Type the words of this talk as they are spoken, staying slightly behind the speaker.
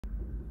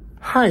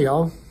Hi,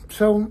 y'all.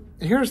 So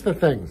here's the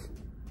thing.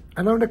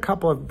 I learned a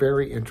couple of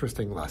very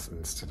interesting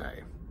lessons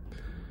today.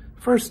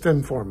 First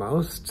and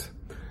foremost,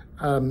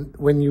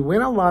 when you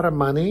win a lot of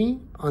money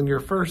on your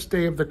first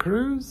day of the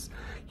cruise,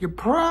 you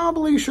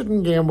probably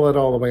shouldn't gamble it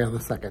all the way on the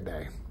second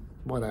day.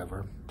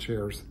 Whatever.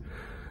 Cheers.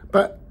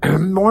 But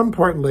more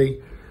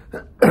importantly,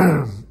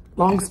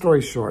 long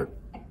story short,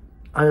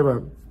 I have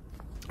an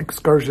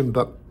excursion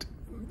booked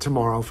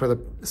tomorrow for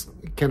the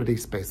Kennedy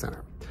Space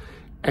Center.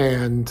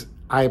 And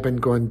I've been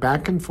going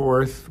back and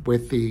forth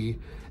with the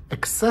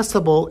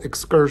accessible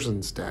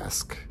excursions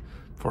desk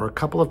for a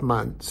couple of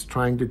months,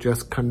 trying to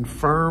just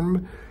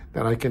confirm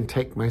that I can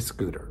take my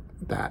scooter,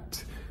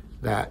 that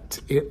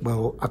it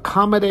will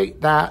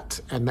accommodate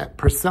that, and that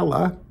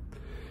Priscilla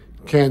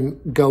can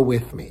go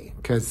with me,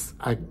 because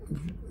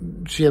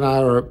she and I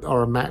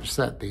are a match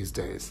set these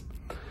days.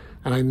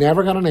 And I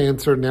never got an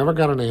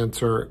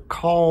answer,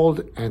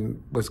 called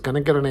and was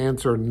gonna get an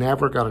answer,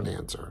 never got an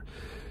answer.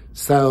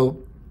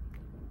 So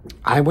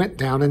I went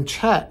down and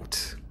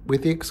checked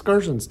with the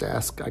excursions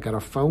desk. I got a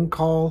phone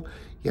call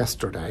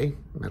yesterday.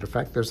 Matter of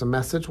fact, there's a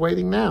message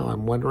waiting now.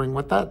 I'm wondering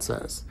what that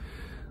says.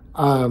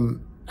 And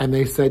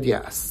they said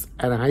yes.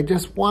 And I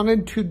just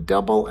wanted to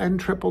double and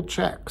triple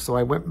check. So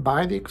I went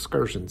by the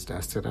excursions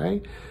desk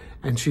today,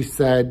 and she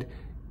said,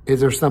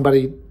 "Is there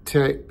somebody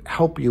to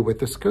help you with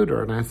the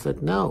scooter?" And I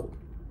said, "No."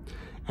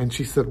 And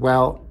she said,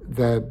 "Well,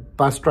 the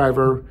bus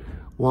driver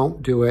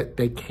won't do it.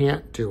 They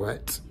can't do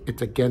it.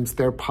 It's against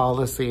their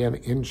policy and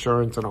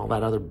insurance and all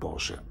that other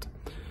bullshit."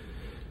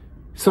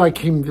 So I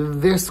came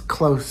this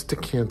close to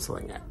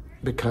canceling it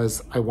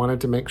because I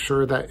wanted to make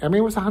sure that,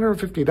 it was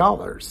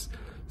 $150.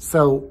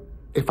 So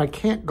if I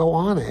can't go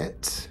on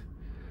it,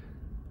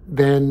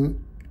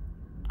 then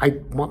I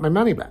want my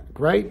money back,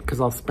 right?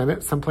 Because I'll spend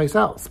it someplace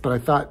else. But I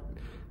thought,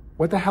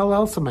 what the hell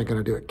else am I going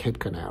to do at Cape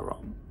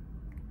Canaveral?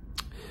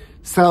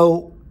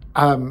 So,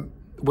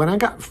 when I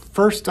got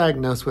first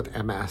diagnosed with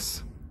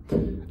MS,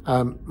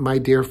 my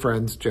dear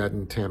friends, Jed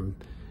and Tim,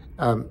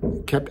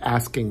 kept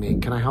asking me,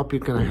 can I help you?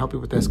 Can I help you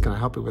with this? Can I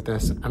help you with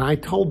this? And I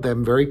told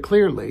them very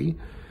clearly,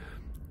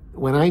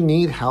 when I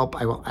need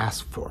help, I will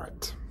ask for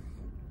it.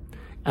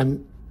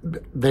 And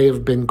they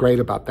have been great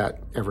about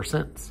that ever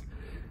since.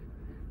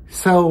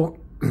 So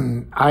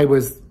I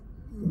was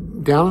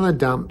down in the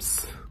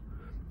dumps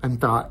and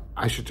thought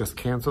I should just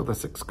cancel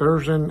this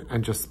excursion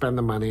and just spend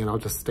the money and I'll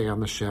just stay on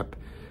the ship,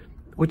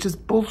 which is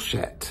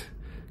bullshit,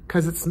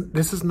 because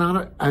this is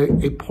not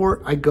a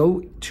port I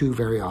go to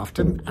very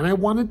often, and I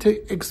wanted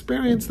to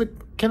experience the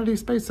Kennedy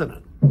Space Center.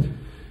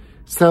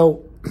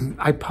 So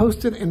I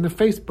posted in the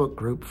Facebook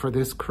group for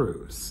this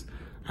cruise,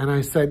 and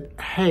I said,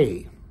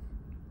 hey,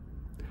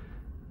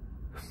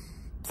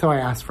 so I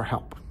asked for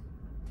help.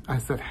 I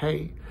said,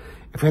 hey,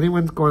 if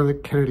anyone's going to the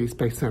Kennedy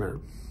Space Center,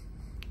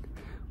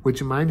 would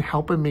you mind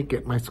helping me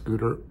get my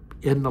scooter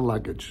in the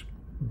luggage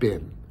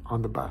bin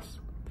on the bus?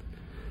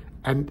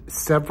 And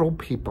several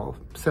people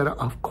said,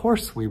 of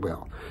course we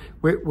will.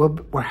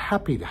 We're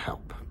happy to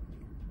help.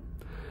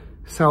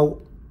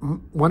 So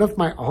one of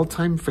my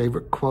all-time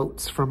favorite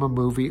quotes from a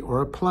movie or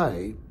a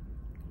play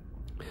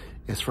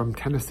is from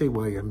Tennessee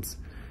Williams'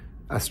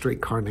 A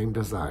Streetcar Named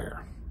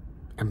Desire.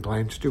 And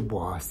Blanche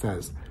Dubois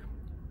says,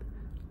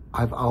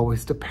 "I've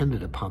always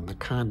depended upon the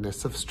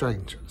kindness of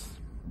strangers."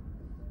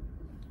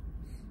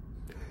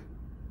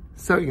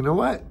 So you know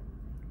what?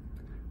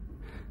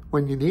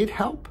 When you need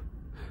help,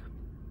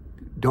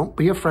 don't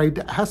be afraid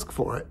to ask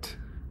for it,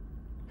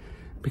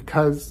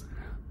 because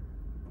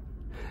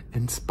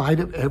in spite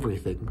of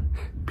everything,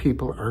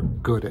 people are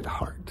good at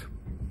heart.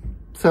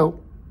 So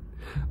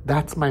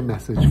that's my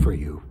message for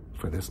you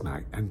for this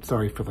night. And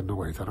sorry for the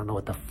noise. I don't know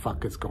what the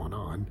fuck is going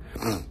on,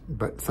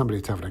 but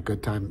somebody's having a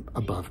good time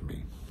above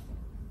me.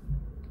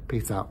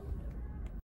 Peace out.